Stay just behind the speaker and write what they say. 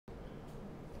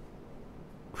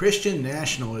Christian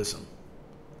nationalism.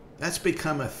 That's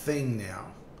become a thing now,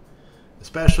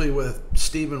 especially with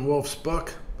Stephen Wolfe's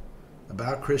book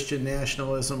about Christian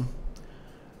nationalism.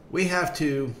 We have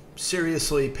to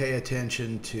seriously pay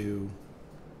attention to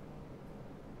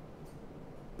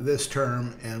this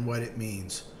term and what it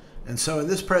means. And so in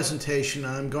this presentation,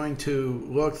 I'm going to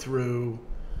look through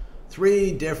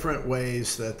 3 different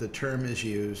ways that the term is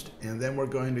used, and then we're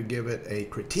going to give it a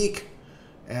critique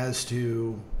as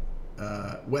to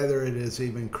whether it is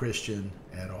even Christian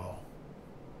at all.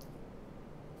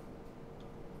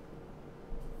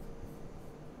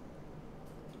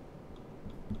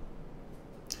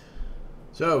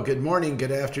 So, good morning,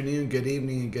 good afternoon, good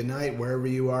evening, and good night, wherever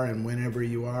you are and whenever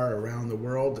you are around the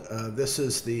world. This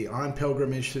is the On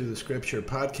Pilgrimage Through the Scripture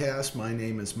podcast. My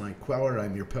name is Mike Queller.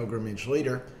 I'm your pilgrimage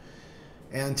leader.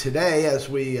 And today, as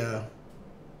we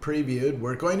previewed,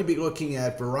 we're going to be looking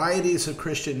at varieties of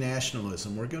Christian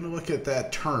nationalism. We're going to look at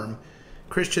that term,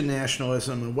 Christian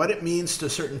nationalism, and what it means to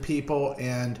certain people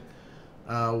and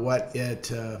what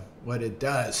it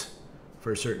does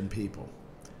for certain people.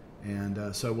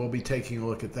 And so we'll be taking a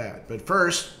look at that. But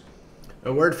first,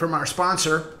 a word from our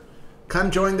sponsor. Come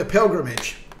join the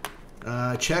pilgrimage.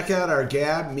 Check out our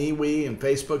Gab, Me, We, and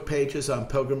Facebook pages on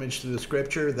Pilgrimage Through the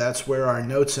Scripture. That's where our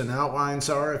notes and outlines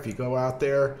are. If you go out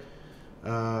there,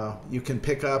 you can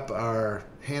pick up our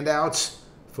handouts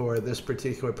for this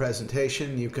particular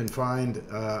presentation. You can find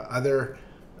other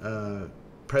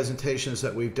presentations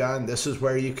that we've done. This is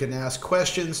where you can ask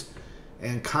questions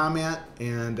and comment,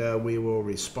 and we will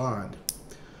respond.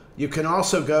 You can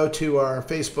also go to our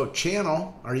Facebook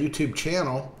channel, our YouTube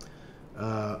channel,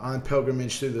 on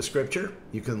Pilgrimage Through the Scripture.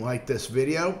 You can like this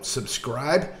video,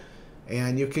 subscribe,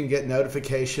 and you can get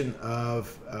notification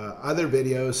of other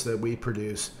videos that we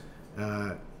produce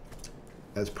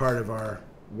as part of our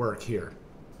work here.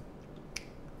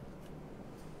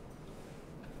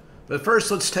 But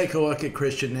first, let's take a look at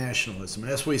Christian nationalism.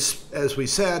 As we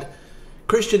said,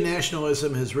 Christian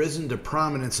nationalism has risen to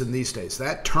prominence in these days.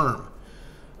 That term,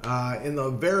 in the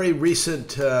very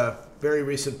recent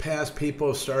past, people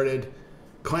have started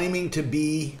claiming to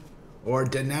be or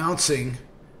denouncing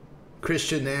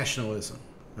Christian nationalism.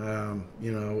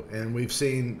 And we've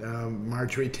seen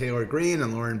Marjorie Taylor Greene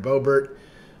and Lauren Boebert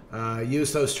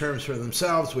use those terms for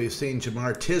themselves. We've seen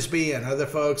Jamar Tisby and other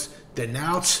folks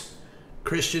denounce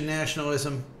Christian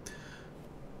nationalism.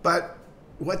 But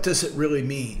what does it really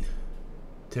mean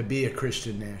to be a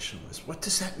Christian nationalist? What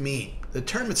does that mean? The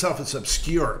term itself is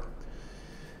obscure.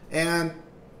 And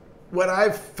what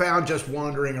I've found just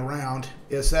wandering around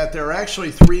is that there are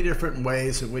actually 3 different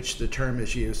ways in which the term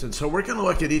is used. And so we're going to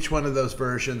look at each one of those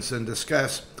versions and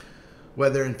discuss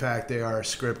whether in fact they are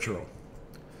scriptural.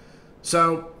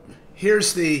 So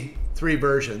here's the 3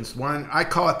 versions. One, I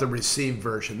call it the received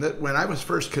version. That when I was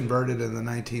first converted in the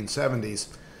 1970s,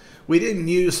 we didn't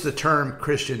use the term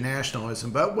Christian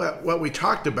nationalism, but what we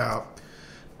talked about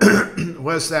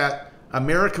was that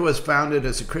America was founded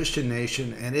as a Christian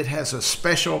nation, and it has a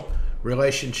special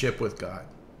relationship with God.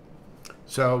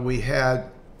 So we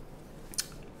have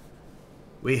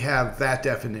that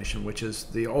definition, which is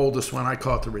the oldest one. I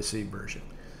call it the received version.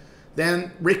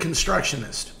 Then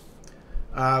Reconstructionist.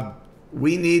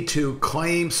 We need to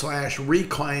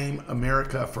claim/reclaim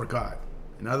America for God.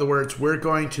 In other words, we're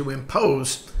going to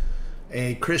impose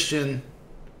a Christian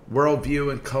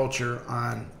worldview and culture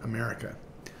on America.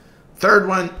 Third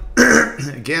one,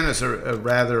 again, is a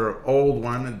rather old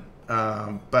one,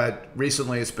 but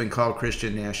recently it's been called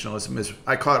Christian nationalism.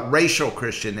 I call it racial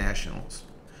Christian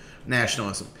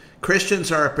nationalism. Christians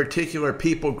are a particular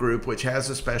people group which has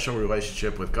a special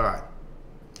relationship with God.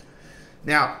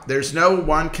 Now, there's no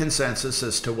one consensus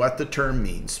as to what the term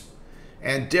means,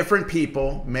 and different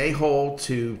people may hold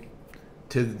to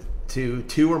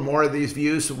 2 or more of these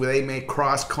views. They may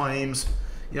cross claims,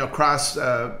 cross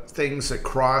things that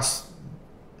cross.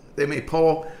 They may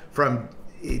pull from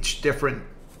each different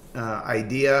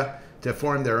idea to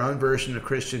form their own version of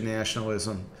Christian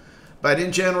nationalism. But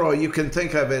in general, you can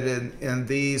think of it in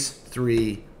these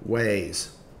 3 ways.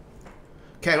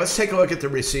 Okay, let's take a look at the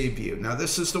received view. Now,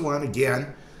 this is the one,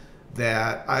 again,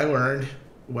 that I learned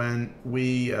when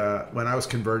I was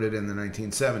converted in the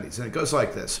 1970s. And it goes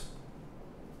like this.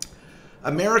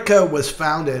 America was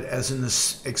founded as an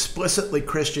explicitly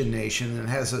Christian nation and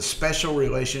has a special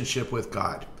relationship with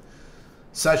God,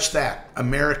 such that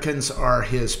Americans are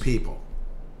his people.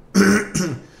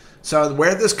 So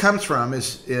where this comes from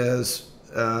is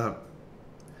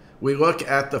we look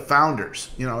at the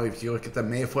founders. If you look at the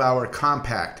Mayflower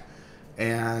Compact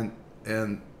and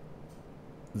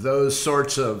those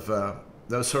sorts of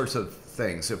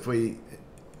things, if we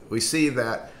see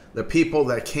that the people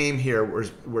that came here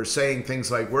were saying things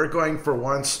like, we're going for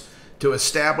once to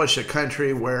establish a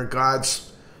country where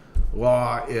God's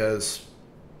law is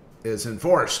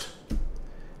enforced.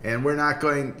 And we're not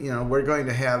going, we're going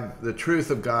to have the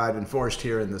truth of God enforced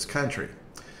here in this country.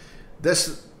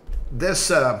 This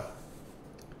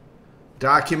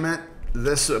document,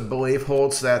 this belief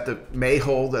may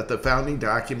hold that the founding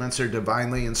documents are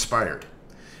divinely inspired,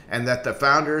 and that the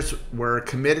founders were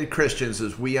committed Christians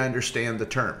as we understand the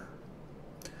term.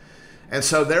 And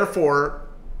so therefore,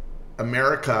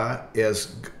 America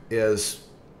is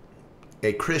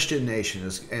a Christian nation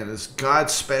and is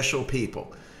God's special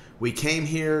people. We came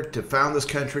here to found this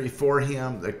country for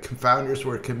him. The founders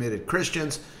were committed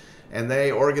Christians, and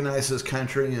they organized this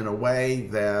country in a way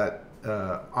that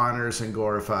honors and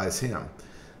glorifies him.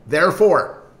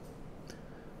 Therefore,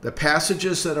 the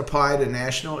passages that apply to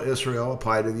national Israel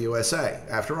apply to the USA.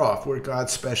 After all, if we're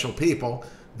God's special people,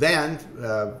 then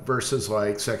verses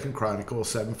like 2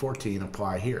 Chronicles 7:14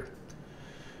 apply here.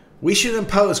 We should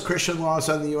impose Christian laws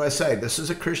on the USA. This is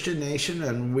a Christian nation,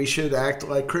 and we should act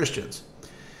like Christians.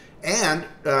 And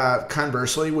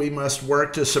conversely, we must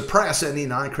work to suppress any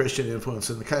non-Christian influence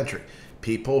in the country.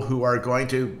 People who are going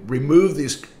to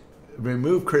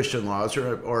remove Christian laws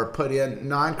or put in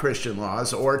non-Christian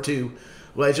laws, or to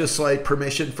legislate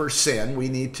permission for sin, we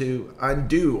need to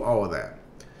undo all of that.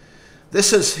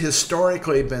 This has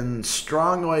historically been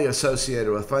strongly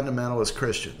associated with fundamentalist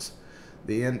Christians.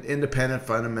 The independent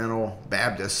fundamental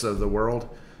Baptists of the world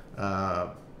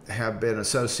have been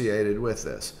associated with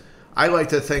this. I like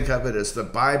to think of it as the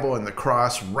Bible and the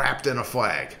cross wrapped in a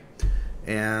flag.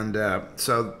 And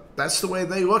so that's the way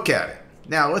they look at it.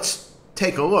 Now, let's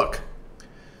take a look.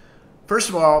 First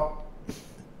of all,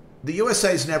 the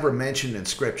USA is never mentioned in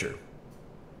Scripture.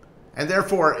 And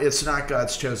therefore, it's not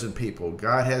God's chosen people.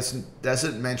 God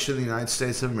doesn't mention the United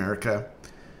States of America.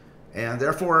 And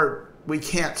therefore, we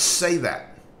can't say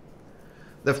that.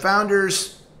 The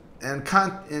founders, in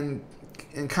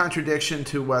contradiction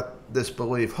to what this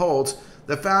belief holds,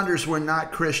 the founders were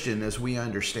not Christian as we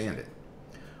understand it.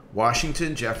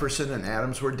 Washington, Jefferson, and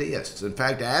Adams were deists. In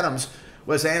fact, Adams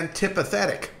was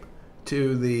antipathetic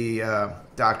to the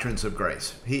doctrines of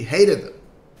grace. He hated them.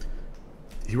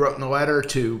 He wrote in a letter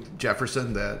to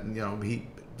Jefferson that, he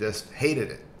just hated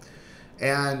it.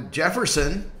 And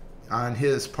Jefferson, on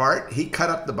his part, he cut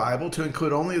up the Bible to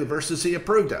include only the verses he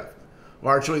approved of,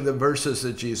 largely the verses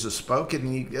that Jesus spoke,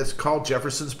 and it's called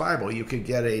Jefferson's Bible. You could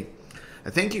get I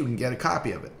think you can get a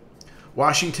copy of it.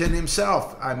 Washington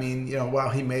himself, while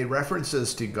he made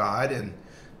references to God and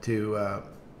to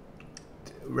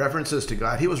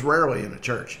he was rarely in a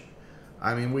church.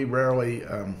 We rarely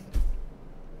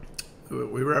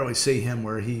see him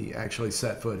where he actually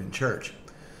set foot in church.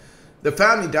 The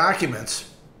founding documents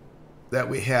that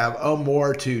we have owe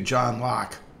more to John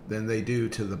Locke than they do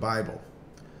to the Bible.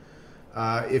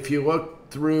 If you look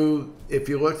through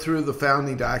the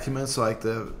founding documents, like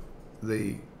the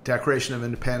Declaration of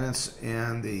Independence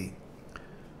and the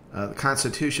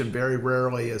Constitution, very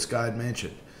rarely is God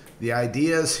mentioned. The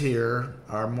ideas here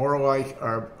are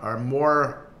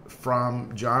more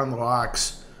from John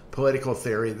Locke's political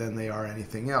theory than they are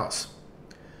anything else.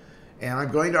 And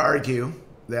I'm going to argue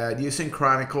that using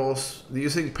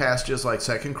passages like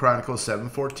 2 Chronicles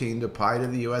 7:14 to apply to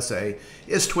the USA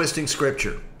is twisting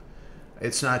Scripture.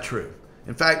 It's not true.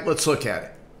 In fact, let's look at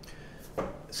it.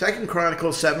 2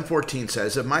 Chronicles 7:14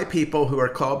 says, "If my people who are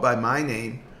called by my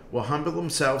name will humble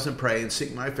themselves and pray and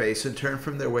seek my face and turn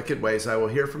from their wicked ways, I will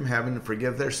hear from heaven and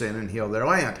forgive their sin and heal their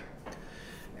land."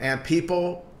 And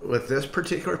people with this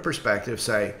particular perspective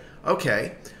say,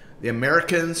 okay, the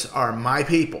Americans are my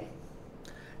people.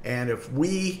 And if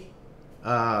we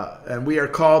are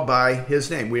called by his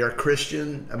name, we are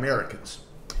Christian Americans.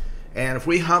 And if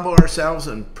we humble ourselves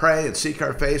and pray and seek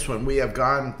our face when we have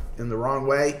gone in the wrong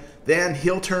way, then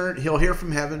he'll hear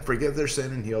from heaven, forgive their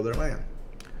sin, and heal their land.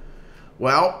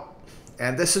 Well,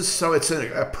 and it's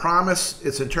a promise.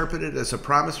 It's interpreted as a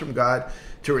promise from God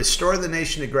to restore the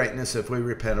nation to greatness if we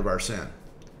repent of our sin.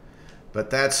 But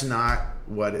that's not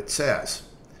what it says.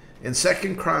 In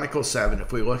 2 Chronicles 7,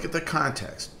 if we look at the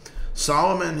context,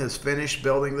 Solomon has finished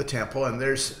building the temple, and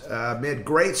there's amid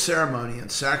great ceremony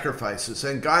and sacrifices,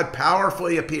 and God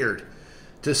powerfully appeared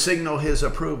to signal his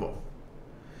approval.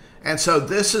 And so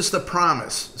this is the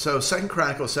promise. So 2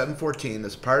 Chronicles 7:14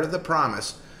 is part of the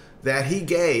promise that he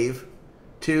gave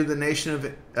to the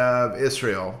nation of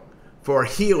Israel for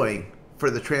healing for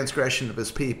the transgression of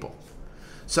his people.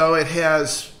 So it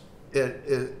has,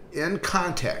 in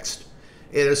context,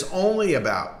 it is only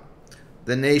about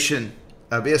the nation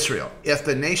of Israel. If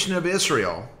the nation of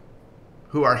Israel,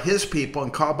 who are his people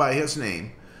and called by his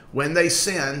name, when they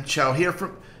sin, shall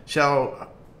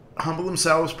humble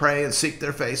themselves, pray, and seek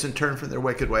their face, and turn from their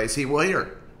wicked ways, he will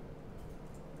hear.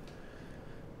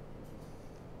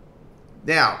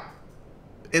 Now,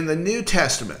 in the New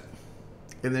Testament,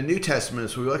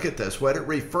 as we look at this, what it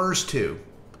refers to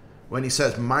when he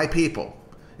says, my people,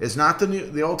 is not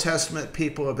the Old Testament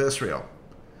people of Israel,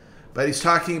 but he's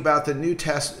talking about his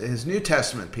New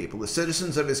Testament people, the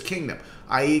citizens of his kingdom,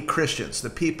 i.e. Christians, the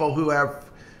people who have,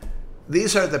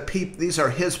 these are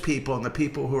his people and the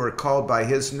people who are called by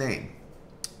his name,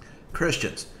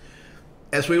 Christians.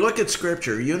 As we look at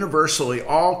Scripture, universally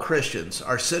all Christians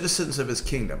are citizens of his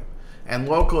kingdom and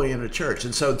locally in a church.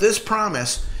 And so this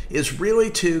promise is really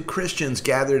to Christians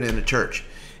gathered in a church.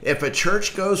 If a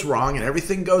church goes wrong and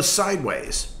everything goes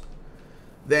sideways,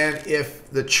 then if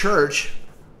the church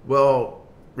will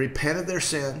repent of their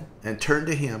sin and turn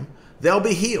to him, they'll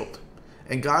be healed.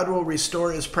 And God will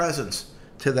restore his presence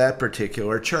to that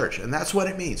particular church. And that's what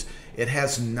it means. It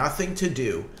has nothing to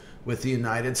do with the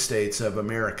United States of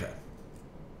America.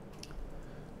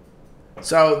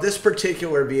 So this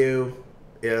particular view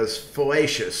is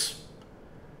fallacious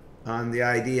on the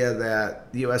idea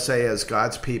that the USA is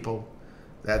God's people,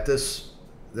 that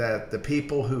the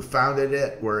people who founded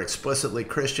it were explicitly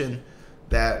Christian,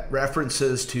 that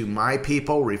references to my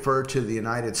people refer to the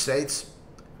United States.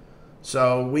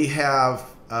 So we have,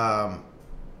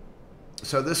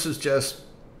 so this is just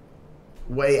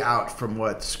way out from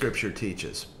what Scripture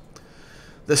teaches.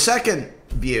 The second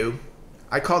view,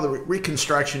 I call the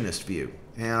Reconstructionist view.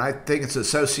 And I think it's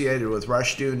associated with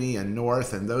Rushdoony and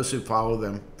North and those who follow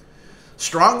them.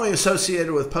 Strongly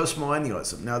associated with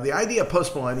postmillennialism. Now, the idea of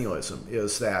postmillennialism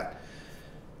is that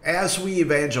as we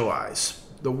evangelize,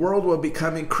 the world will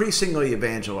become increasingly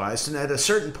evangelized, and at a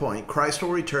certain point, Christ will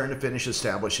return to finish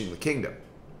establishing the kingdom.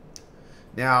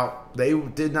 Now, they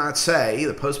did not say,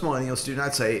 the postmillennials do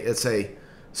not say it's a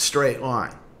straight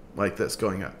line like this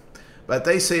going up. But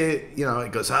they say, you know,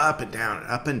 it goes up and down and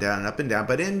up and down and up and down.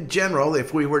 But in general,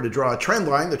 if we were to draw a trend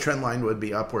line, the trend line would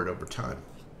be upward over time.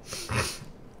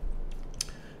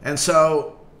 And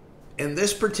so in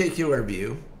this particular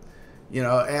view, you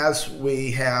know, as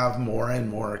we have more and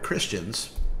more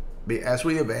Christians, as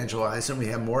we evangelize and we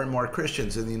have more and more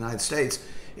Christians in the United States,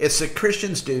 it's the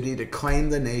Christian's duty to claim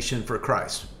the nation for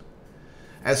Christ.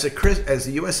 As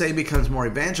the USA becomes more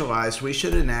evangelized, we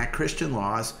should enact Christian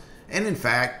laws and, in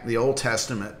fact, the Old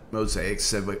Testament Mosaic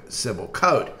civil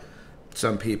code,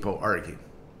 some people argue.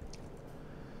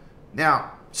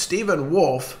 Now, Stephen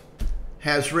Wolfe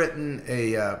has written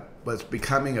what's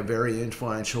becoming a very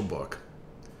influential book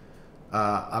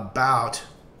about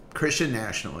Christian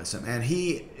nationalism, and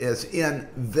he is in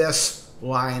this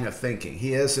line of thinking.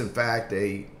 He is, in fact,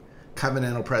 a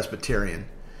covenantal Presbyterian,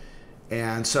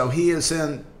 and so he is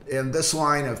in this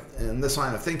line of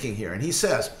thinking here. And he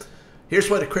says, here's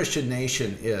what a Christian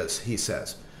nation is. He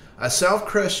says, a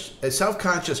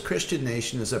self-conscious Christian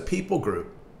nation is a people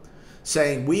group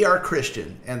saying we are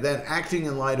Christian and then acting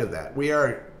in light of that. We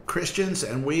are Christians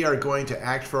and we are going to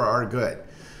act for our good.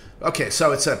 Okay,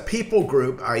 so it's a people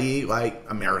group, i.e. like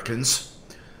Americans,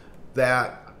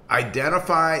 that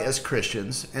identify as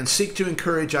Christians and seek to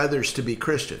encourage others to be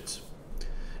Christians.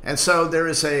 And so there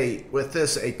is with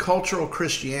this a cultural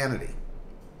Christianity.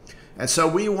 And so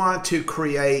we want to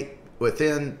create,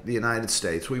 within the United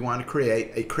States, we want to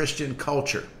create a Christian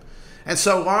culture. And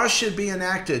so laws should be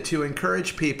enacted to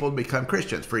encourage people to become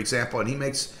Christians. For example, and he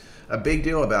makes a big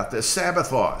deal about this,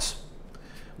 Sabbath laws.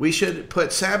 We should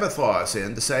put Sabbath laws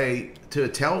in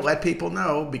let people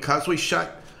know, because we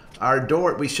shut our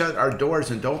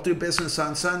doors and don't do business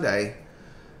on Sunday,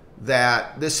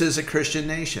 that this is a Christian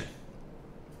nation.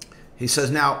 He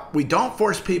says, now, we don't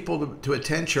force people to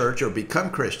attend church or become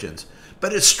Christians,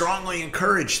 but it's strongly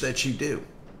encouraged that you do.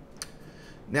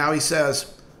 Now, he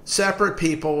says, separate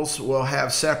peoples will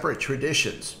have separate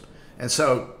traditions. And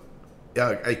so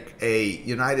a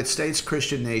United States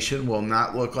Christian nation will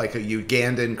not look like a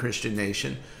Ugandan Christian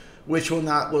nation, which will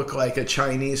not look like a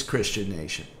Chinese Christian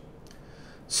nation,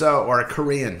 or a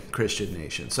Korean Christian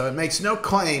nation. So it makes no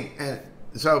claim. And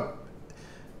so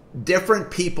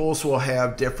different peoples will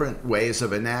have different ways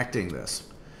of enacting this.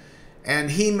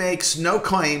 And he makes no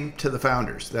claim to the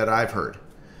founders that I've heard,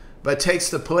 but takes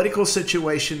the political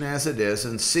situation as it is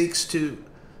and seeks to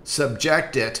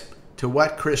subject it to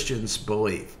what Christians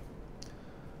believe.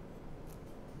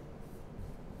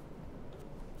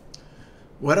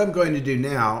 What I'm going to do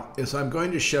now is I'm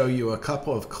going to show you a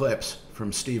couple of clips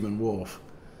from Stephen Wolfe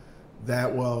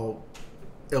that will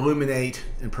illuminate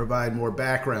and provide more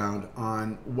background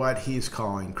on what he's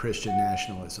calling Christian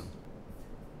nationalism.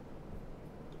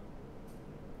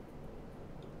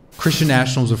 Christian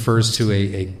nationalism refers to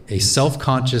a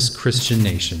self-conscious Christian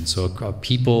nation, so a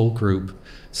people group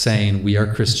saying we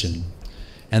are Christian,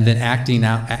 and then acting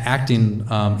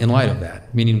in light of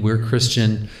that, meaning we're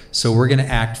Christian, so we're going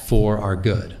to act for our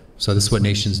good. So this is what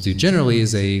nations do generally,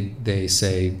 is they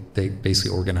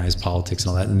basically organize politics and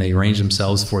all that, and they arrange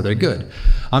themselves for their good.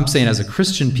 I'm saying as a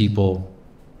Christian people,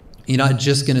 you're not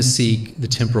just going to seek the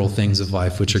temporal things of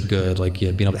life, which are good, like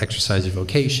being able to exercise your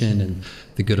vocation and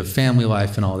the good of family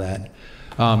life and all that.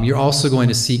 You're also going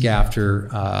to seek after,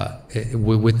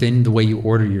 within the way you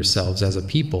order yourselves as a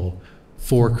people,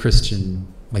 for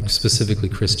Christian, like specifically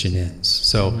Christian ends.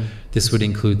 So this would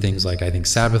include things like, I think,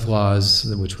 Sabbath laws,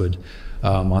 which would,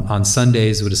 on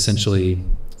Sundays, would essentially,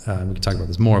 we can talk about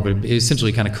this more, but it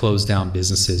essentially kind of close down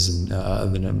businesses and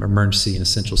of an emergency and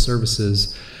essential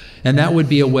services. And that would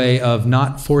be a way of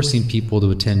not forcing people to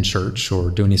attend church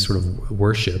or do any sort of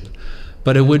worship,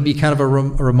 but it would be kind of a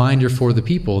reminder for the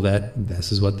people that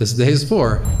this is what this day is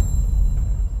for.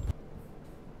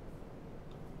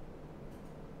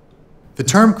 The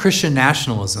term Christian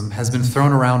nationalism has been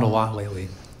thrown around a lot lately,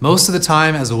 most of the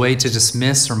time as a way to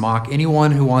dismiss or mock anyone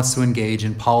who wants to engage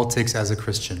in politics as a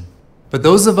Christian. But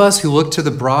those of us who look to the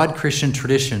broad Christian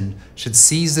tradition should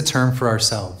seize the term for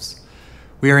ourselves.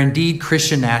 We are indeed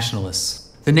Christian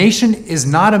nationalists. The nation is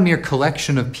not a mere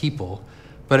collection of people,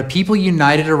 but a people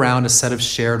united around a set of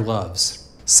shared loves.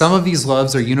 Some of these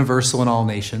loves are universal in all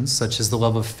nations, such as the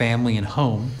love of family and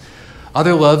home.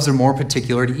 Other loves are more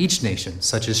particular to each nation,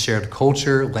 such as shared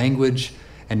culture, language,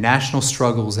 and national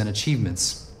struggles and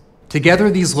achievements.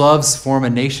 Together, these loves form a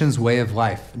nation's way of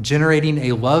life, generating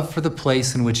a love for the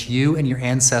place in which you and your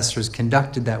ancestors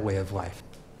conducted that way of life.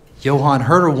 Johann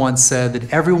Herder once said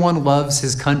that everyone loves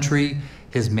his country,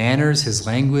 his manners, his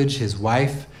language, his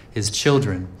wife, his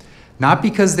children, not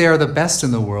because they are the best in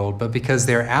the world, but because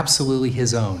they are absolutely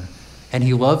his own, and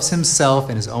he loves himself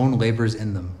and his own labors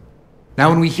in them. Now,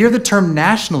 when we hear the term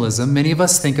nationalism, many of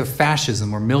us think of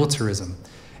fascism or militarism,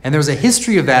 and there's a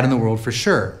history of that in the world for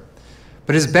sure.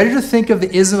 But it's better to think of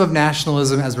the ism of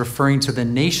nationalism as referring to the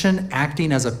nation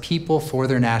acting as a people for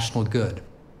their national good.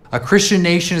 A Christian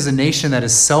nation is a nation that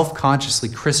is self-consciously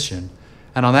Christian,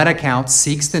 and on that account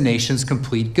seeks the nation's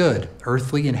complete good,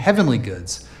 earthly and heavenly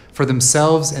goods, for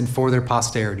themselves and for their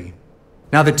posterity.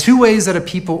 Now, the two ways that a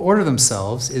people order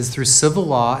themselves is through civil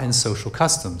law and social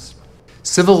customs.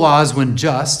 Civil laws, when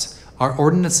just, are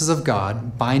ordinances of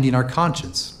God binding our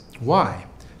conscience. Why?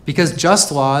 Because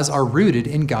just laws are rooted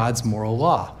in God's moral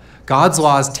law. God's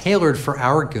law is tailored for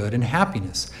our good and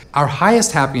happiness. Our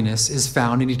highest happiness is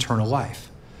found in eternal life.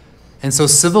 And so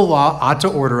civil law ought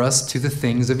to order us to the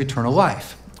things of eternal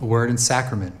life, word and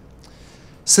sacrament.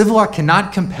 Civil law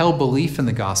cannot compel belief in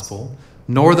the gospel,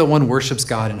 nor that one worships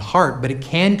God in heart, but it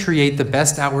can create the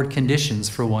best outward conditions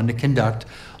for one to conduct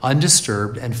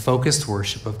undisturbed and focused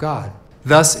worship of God.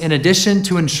 Thus, in addition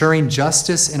to ensuring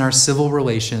justice in our civil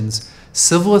relations,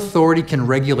 civil authority can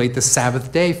regulate the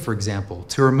Sabbath day, for example,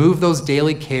 to remove those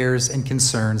daily cares and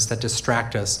concerns that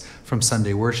distract us from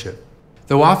Sunday worship.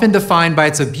 Though often defined by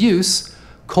its abuse,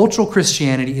 cultural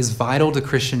Christianity is vital to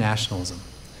Christian nationalism.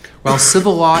 While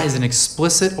civil law is an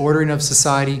explicit ordering of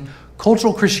society,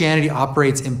 cultural Christianity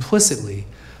operates implicitly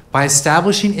by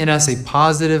establishing in us a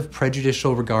positive,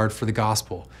 prejudicial regard for the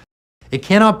gospel. It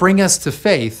cannot bring us to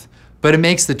faith, but it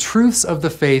makes the truths of the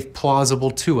faith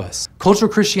plausible to us.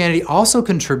 Cultural Christianity also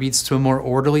contributes to a more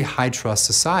orderly, high-trust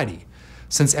society,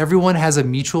 since everyone has a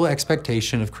mutual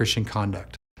expectation of Christian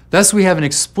conduct. Thus, we have an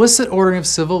explicit ordering of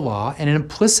civil law and an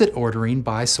implicit ordering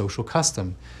by social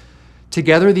custom.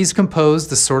 Together, these compose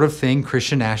the sort of thing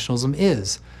Christian nationalism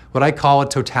is, what I call a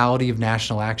totality of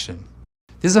national action.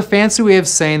 This is a fancy way of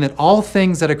saying that all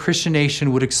things that a Christian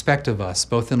nation would expect of us,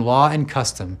 both in law and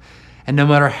custom, and no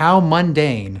matter how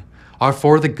mundane, are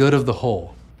for the good of the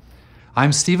whole.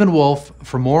 I'm Stephen Wolfe.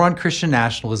 For more on Christian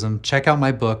nationalism, check out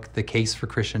my book, The Case for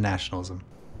Christian Nationalism.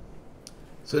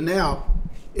 So now,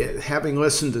 having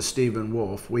listened to Stephen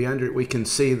Wolfe, we can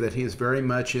see that he's very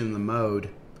much in the mode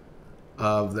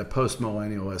of the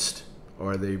postmillennialist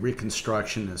or the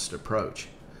Reconstructionist approach.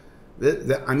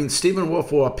 I mean, Stephen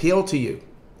Wolfe will appeal to you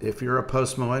if you're a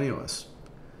postmillennialist.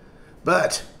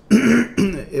 But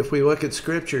if we look at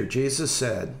Scripture, Jesus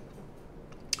said,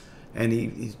 and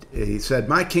he said,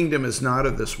 "My kingdom is not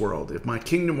of this world. If my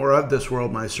kingdom were of this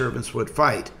world, my servants would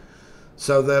fight,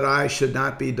 so that I should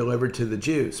not be delivered to the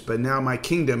Jews. But now my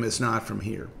kingdom is not from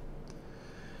here."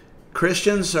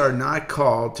 Christians are not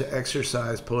called to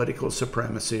exercise political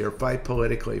supremacy or fight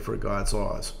politically for God's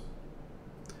laws.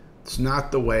 It's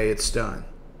not the way it's done.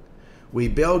 We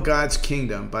build God's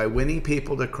kingdom by winning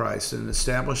people to Christ and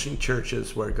establishing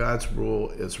churches where God's rule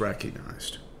is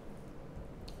recognized.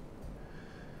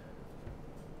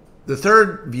 The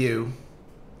third view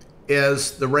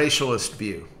is the racialist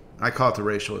view. I call it the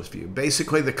racialist view.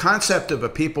 Basically, the concept of a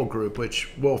people group, which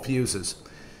Wolff uses,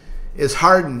 is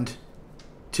hardened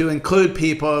to include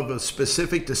people of a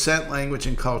specific descent, language,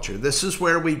 and culture. This is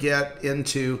where we get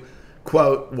into,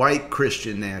 quote, white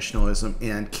Christian nationalism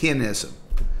and kinism.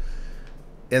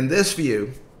 In this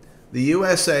view, the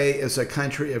USA is a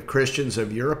country of Christians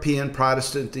of European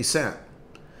Protestant descent.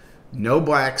 No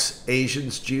blacks,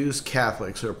 Asians, Jews,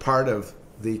 Catholics are part of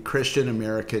the Christian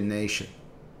American nation.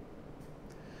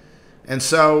 And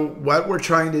so what we're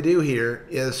trying to do here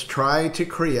is try to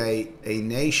create a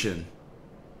nation,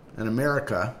 an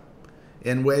America,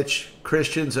 in which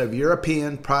Christians of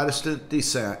European Protestant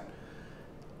descent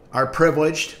are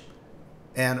privileged,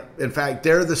 and in fact,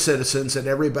 they're the citizens and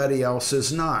everybody else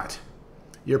is not.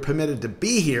 You're permitted to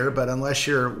be here, but unless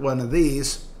you're one of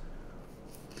these,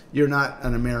 you're not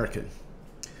an American.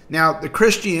 Now, the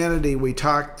Christianity we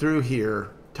talk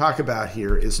about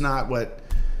here is not what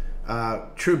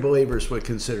true believers would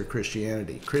consider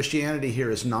Christianity. Christianity here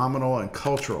is nominal and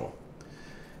cultural.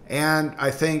 And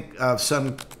I think of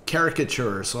some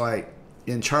caricatures like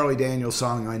in Charlie Daniels'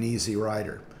 song Uneasy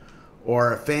Rider,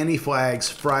 or Fanny Flagg's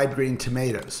Fried Green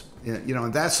Tomatoes. You know,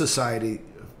 in that society,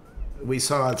 we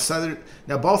saw Southern.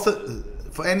 Now,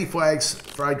 both Fanny Flagg's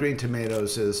Fried Green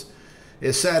Tomatoes is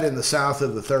set in the South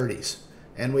of the 30s,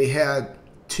 and we had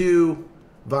two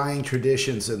vying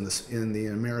traditions in the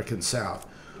American South.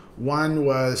 One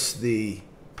was the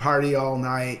party all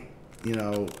night, you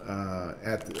know,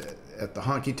 at the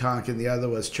honky tonk, and the other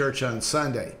was church on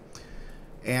Sunday.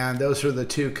 And those were the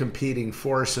two competing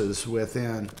forces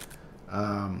within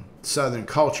Southern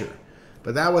culture.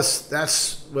 But that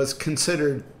was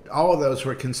considered. All of those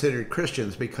were considered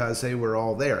Christians because they were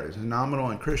all there. It was nominal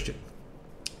and Christian.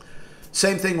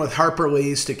 Same thing with Harper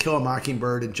Lee's To Kill a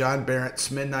Mockingbird and John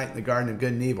Barrett's Midnight in the Garden of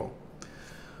Good and Evil.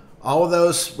 All of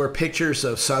those were pictures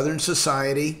of Southern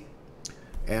society,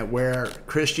 and where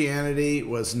Christianity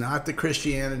was not the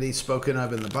Christianity spoken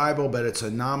of in the Bible, but it's a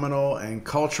nominal and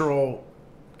cultural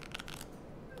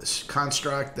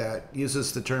construct that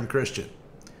uses the term Christian.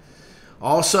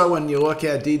 Also, when you look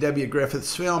at D.W.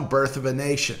 Griffith's film, Birth of a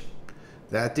Nation,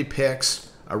 that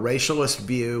depicts a racialist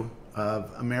view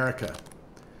of America.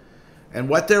 And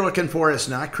what they're looking for is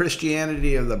not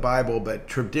Christianity or the Bible, but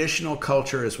traditional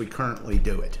culture as we currently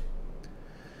do it.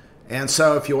 And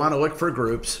so if you want to look for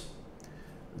groups,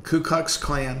 the Ku Klux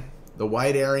Klan, the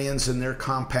White Aryans and their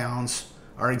compounds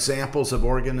are examples of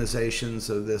organizations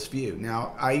of this view.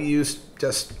 Now, I use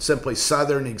just simply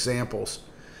Southern examples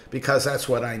because that's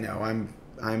what I know.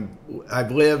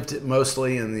 I've lived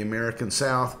mostly in the American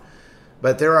South,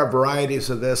 but there are varieties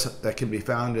of this that can be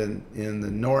found in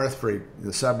the North, for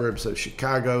the suburbs of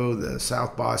Chicago, the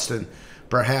South Boston.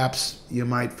 Perhaps you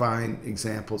might find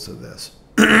examples of this.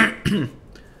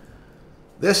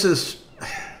 This is,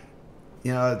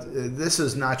 you know, this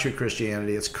is not true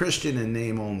Christianity. It's Christian in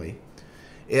name only.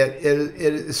 It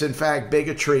is in fact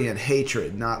bigotry and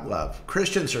hatred, not love.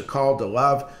 Christians are called to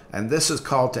love, and this is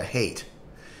called to hate.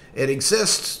 It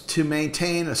exists to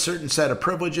maintain a certain set of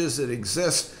privileges. It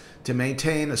exists to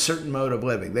maintain a certain mode of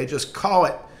living. They just call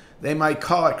it, they might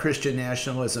call it Christian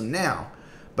nationalism now,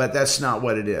 but that's not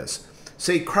what it is.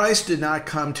 See, Christ did not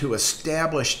come to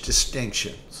establish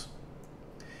distinctions.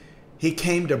 He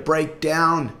came to break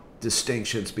down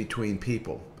distinctions between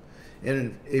people.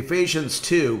 In Ephesians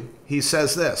 2, he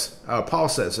says this, Paul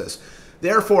says this,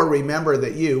 "Therefore remember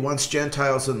that you, once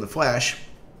Gentiles in the flesh,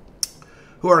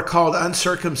 who are called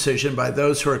uncircumcision by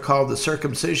those who are called the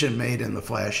circumcision made in the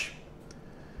flesh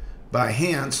by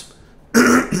hands,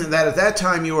 that at that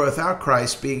time you were without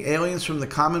Christ, being aliens from the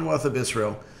commonwealth of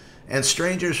Israel and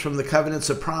strangers from the covenants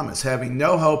of promise, having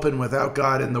no hope and without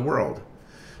God in the world.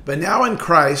 But now in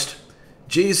Christ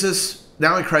Jesus,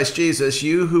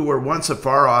 you who were once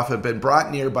afar off have been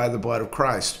brought near by the blood of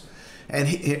Christ." And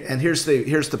here's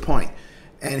the point.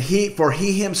 "And for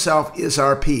he himself is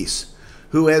our peace,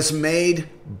 who has made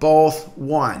both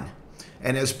one,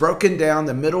 and has broken down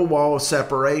the middle wall of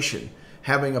separation,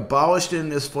 having abolished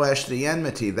in his flesh the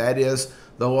enmity, that is,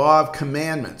 the law of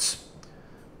commandments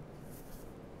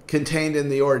contained in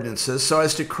the ordinances, so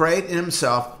as to create in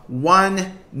himself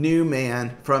one new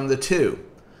man from the two,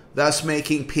 thus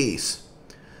making peace,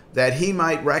 that he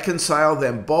might reconcile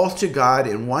them both to God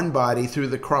in one body through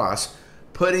the cross,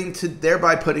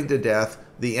 thereby putting to death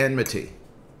the enmity."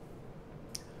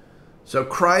 So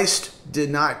Christ did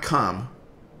not come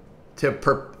to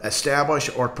establish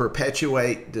or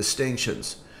perpetuate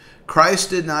distinctions.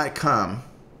 Christ did not come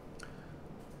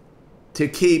to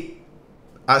keep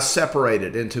us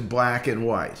separated into black and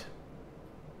white.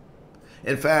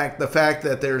 In fact, the fact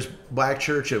that there's black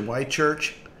church and white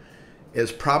church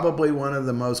is probably one of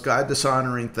the most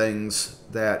God-dishonoring things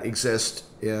that exist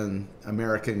in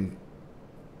American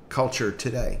culture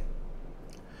today.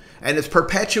 And it's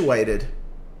perpetuated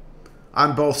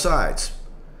on both sides.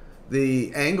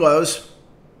 The Anglos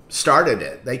started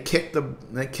it. They kicked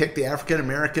the African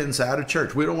Americans out of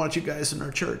church. We don't want you guys in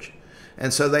our church.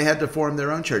 And so they had to form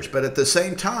their own church. But at the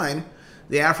same time,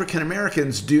 the African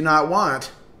Americans do not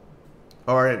want,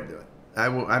 or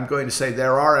I'm going to say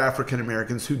there are African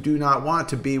Americans who do not want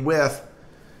to be with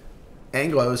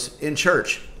Anglos in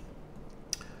church.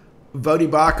 Vodi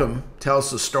Bakum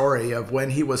tells the story of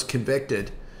when he was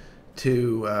convicted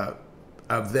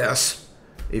of this,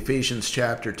 Ephesians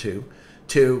chapter 2,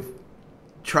 to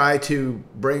try to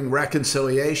bring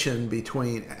reconciliation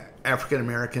between African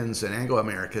Americans and Anglo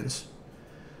Americans,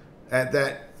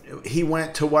 that he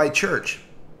went to white church.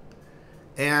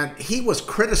 And he was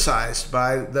criticized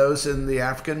by those in the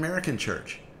African American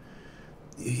church.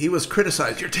 He was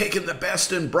criticized. You're taking the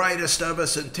best and brightest of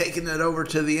us and taking it over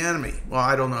to the enemy. Well,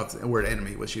 I don't know if the word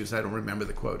enemy was used. I don't remember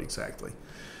the quote exactly.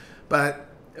 But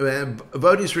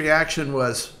Vodi's reaction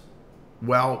was,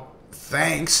 well,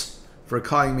 thanks for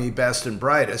calling me best and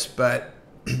brightest, but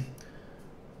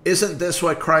isn't this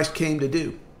what Christ came to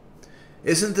do?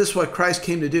 Isn't this what Christ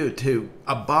came to do? To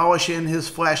abolish in his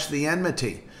flesh the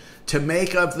enmity, to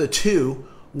make of the two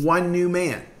one new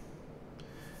man,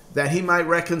 that he might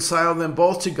reconcile them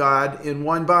both to God in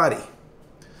one body.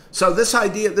 So this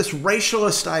idea, this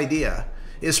racialist idea,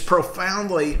 is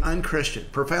profoundly unchristian,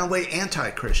 profoundly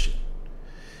anti-Christian.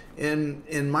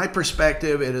 In my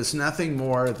perspective, it is nothing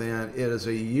more than it is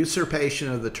a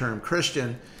usurpation of the term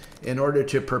Christian in order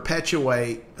to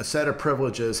perpetuate a set of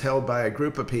privileges held by a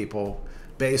group of people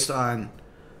based on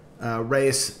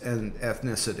race and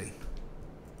ethnicity.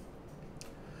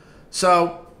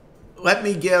 So let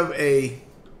me give a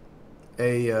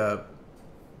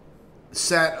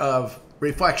set of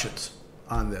reflections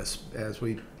on this as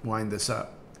we wind this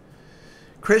up.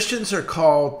 Christians are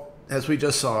called, as we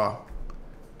just saw,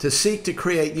 to seek to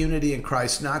create unity in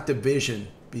Christ, not division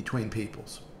between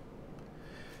peoples.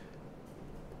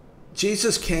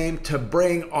 Jesus came to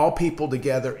bring all people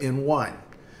together in one.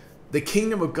 The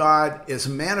kingdom of God is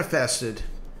manifested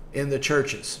in the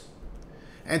churches.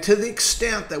 And to the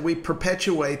extent that we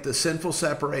perpetuate the sinful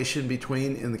separation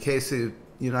between, in the case of the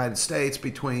United States,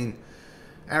 between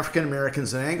African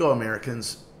Americans and Anglo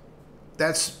Americans,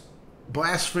 that's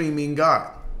blaspheming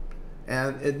God.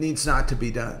 And it needs not to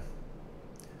be done.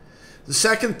 The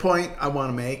second point I want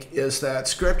to make is that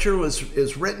Scripture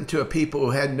is written to a people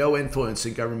who had no influence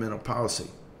in governmental policy.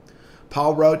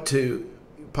 Paul wrote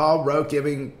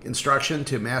giving instruction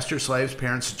to masters, slaves,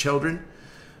 parents, and children,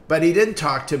 but he didn't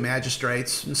talk to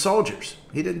magistrates and soldiers.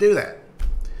 He didn't do that.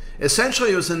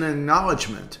 Essentially, it was an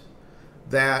acknowledgement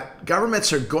that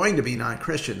governments are going to be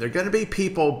non-Christian. They're going to be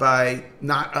people by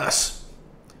not us.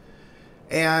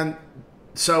 And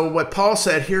so what Paul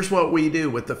said, here's what we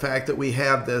do with the fact that we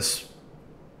have this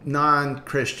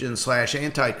non-Christian /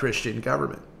 anti-Christian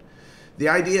government. The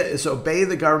idea is obey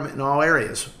the government in all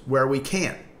areas where we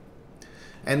can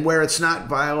and where it's not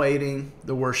violating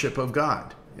the worship of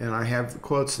God. And I have the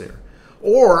quotes there.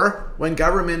 Or when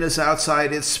government is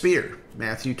outside its sphere,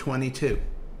 Matthew 22.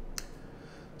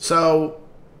 So,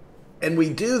 and we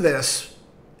do this,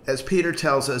 as Peter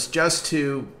tells us, just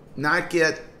to not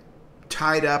get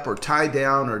tied up or tied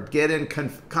down or get in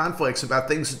conflicts about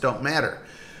things that don't matter.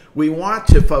 We want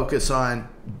to focus on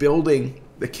building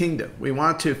the kingdom. We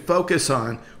want to focus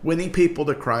on winning people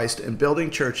to Christ and building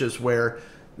churches where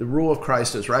the rule of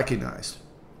Christ is recognized.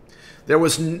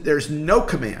 There's no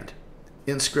command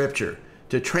in Scripture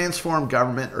to transform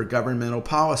government or governmental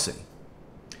policy.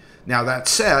 Now that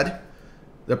said,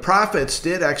 the prophets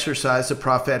did exercise the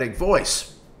prophetic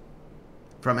voice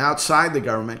from outside the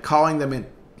government, calling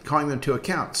them to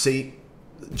account. See,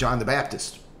 John the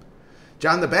Baptist.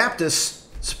 John the Baptist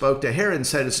spoke to Herod and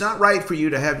said, it's not right for you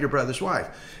to have your brother's wife.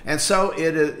 And so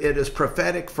it is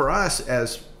prophetic for us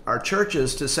as our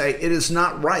churches to say it is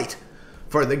not right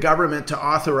for the government to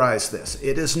authorize this.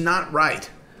 It is not right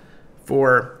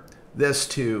for this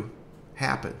to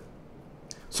happen.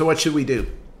 So what should we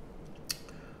do?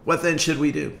 What then should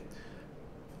we do?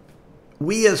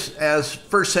 We as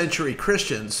first century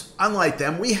Christians, unlike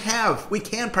them, we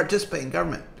can participate in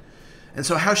government. And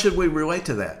so how should we relate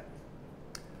to that?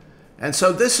 And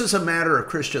so this is a matter of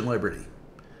Christian liberty.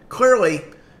 Clearly,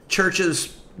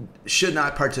 churches should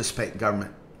not participate in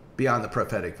government beyond the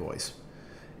prophetic voice.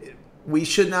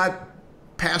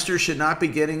 Pastors should not be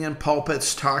getting in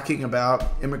pulpits talking about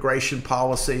immigration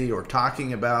policy or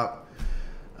talking about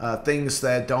things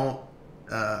that don't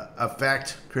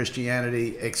affect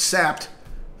Christianity except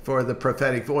for the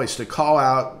prophetic voice to call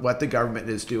out what the government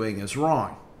is doing is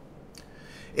wrong.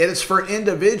 It is for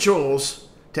individuals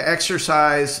to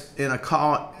exercise a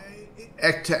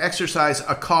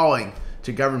calling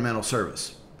to governmental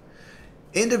service.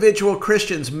 Individual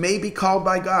Christians may be called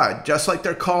by God, just like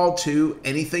they're called to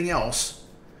anything else,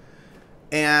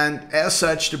 and as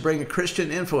such to bring a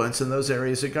Christian influence in those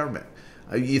areas of government.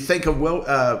 You think of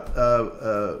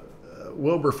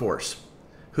Wilberforce,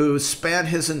 who spent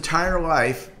his entire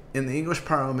life in the English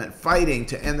Parliament fighting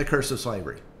to end the curse of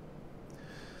slavery.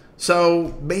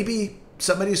 So maybe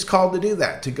somebody's called to do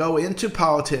that, to go into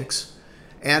politics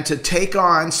and to take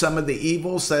on some of the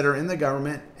evils that are in the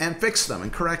government and fix them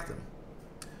and correct them.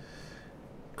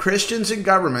 Christians in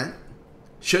government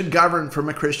should govern from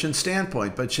a Christian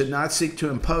standpoint, but should not seek to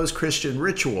impose Christian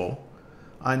ritual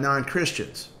on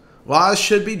non-Christians. Laws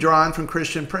should be drawn from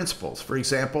Christian principles. For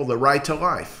example, the right to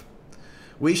life.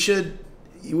 We should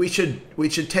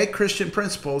take Christian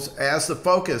principles as the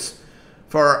focus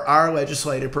for our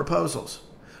legislative proposals.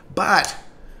 But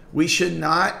we should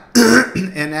not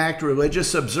enact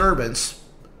religious observance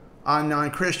on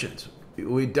non-Christians.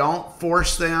 We don't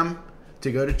force them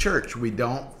to go to church. We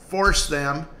don't force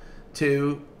them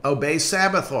to obey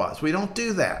Sabbath laws. We don't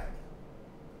do that.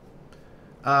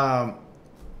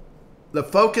 The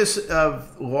focus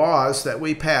of laws that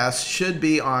we pass should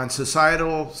be on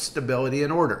societal stability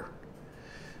and order.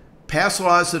 Pass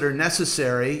laws that are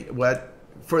necessary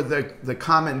for the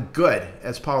common good,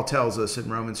 as Paul tells us in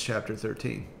Romans chapter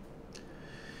 13.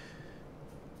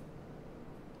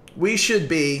 We should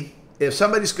be, if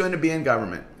somebody's going to be in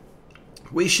government,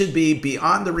 we should be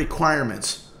beyond the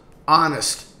requirements,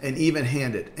 honest and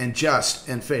even-handed and just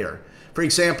and fair. For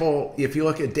example, if you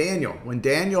look at Daniel, when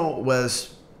Daniel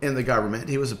was in the government,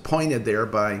 he was appointed there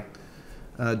by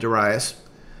Darius,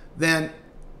 and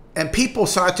people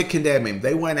sought to condemn him.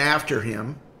 They went after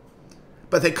him,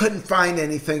 but they couldn't find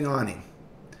anything on him.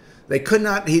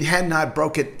 He had not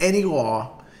broken any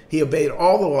law. He obeyed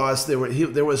all the laws. There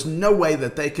was no way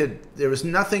that there was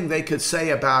nothing they could say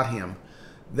about him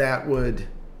that would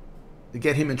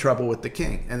get him in trouble with the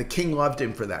king. And the king loved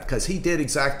him for that, because he did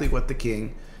exactly what the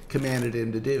king commanded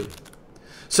him to do.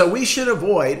 So we should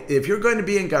avoid, if you're going to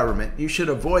be in government, you should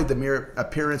avoid the mere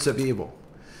appearance of evil.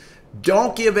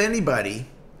 Don't give anybody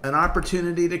an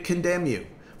opportunity to condemn you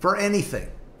for anything.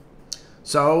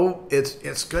 So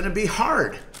it's going to be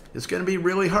hard. It's going to be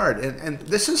really hard. And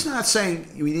this is not saying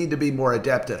we need to be more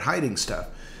adept at hiding stuff.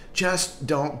 Just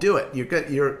don't do it.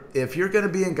 If you're going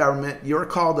to be in government, you're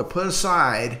called to put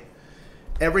aside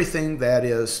everything that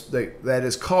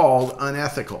is called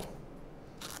unethical.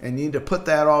 And you need to put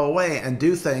that all away and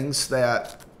do things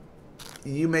that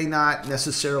you may not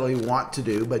necessarily want to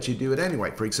do, but you do it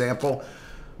anyway. For example,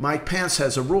 Mike Pence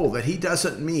has a rule that he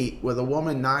doesn't meet with a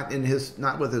woman not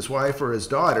with his wife or his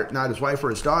daughter, not his wife or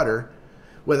his daughter,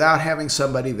 without having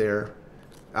somebody there,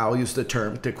 I'll use the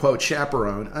term, to quote,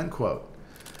 chaperone, unquote.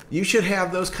 You should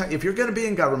have those kind, if you're going to be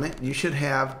in government, you should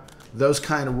have those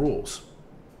kind of rules.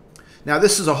 Now,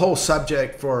 this is a whole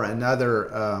subject for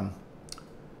another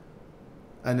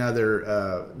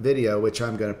video, which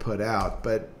I'm going to put out.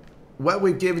 But what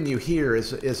we've given you here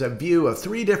is a view of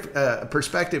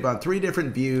perspective on three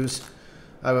different views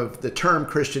of the term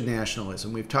Christian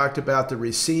nationalism. We've talked about the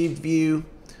received view,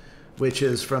 which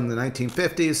is from the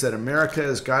 1950s, that America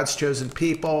is God's chosen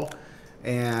people,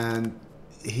 and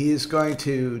He's going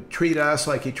to treat us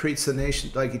like He treats the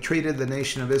nation, like He treated the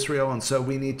nation of Israel, and so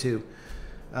we need to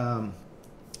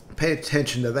pay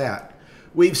attention to that.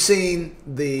 We've seen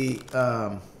the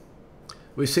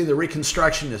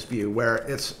Reconstructionist view, where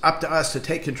it's up to us to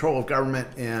take control of government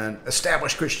and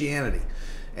establish Christianity.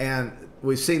 And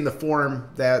we've seen the form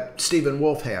that Stephen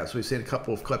Wolfe has. We've seen a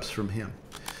couple of clips from him.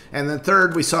 And then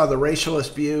third, we saw the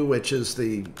Racialist View, which is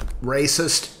the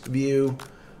racist view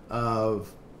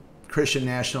of Christian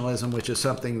nationalism, which is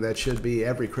something that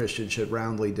every Christian should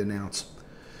roundly denounce.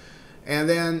 And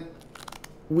then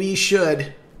we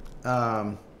should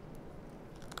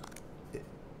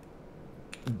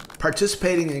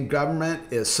participating in government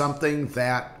is something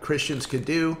that Christians could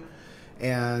do,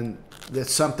 and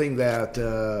it's something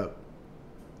that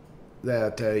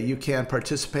you can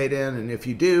participate in. And if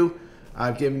you do,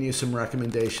 I've given you some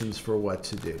recommendations for what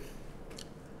to do.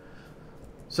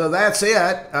 So that's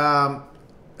it.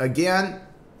 Again,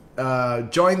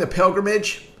 join the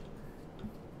pilgrimage.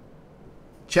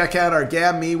 Check out our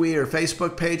Gab, MeWe, or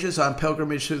Facebook pages on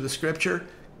Pilgrimage Through the Scripture.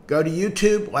 Go to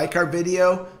YouTube, like our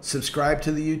video, subscribe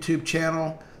to the YouTube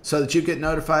channel so that you get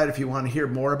notified if you want to hear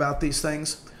more about these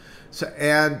things. So,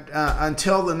 and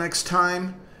until the next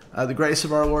time, The grace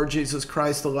of our Lord Jesus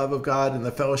Christ, the love of God, and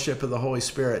the fellowship of the Holy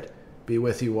Spirit be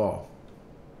with you all.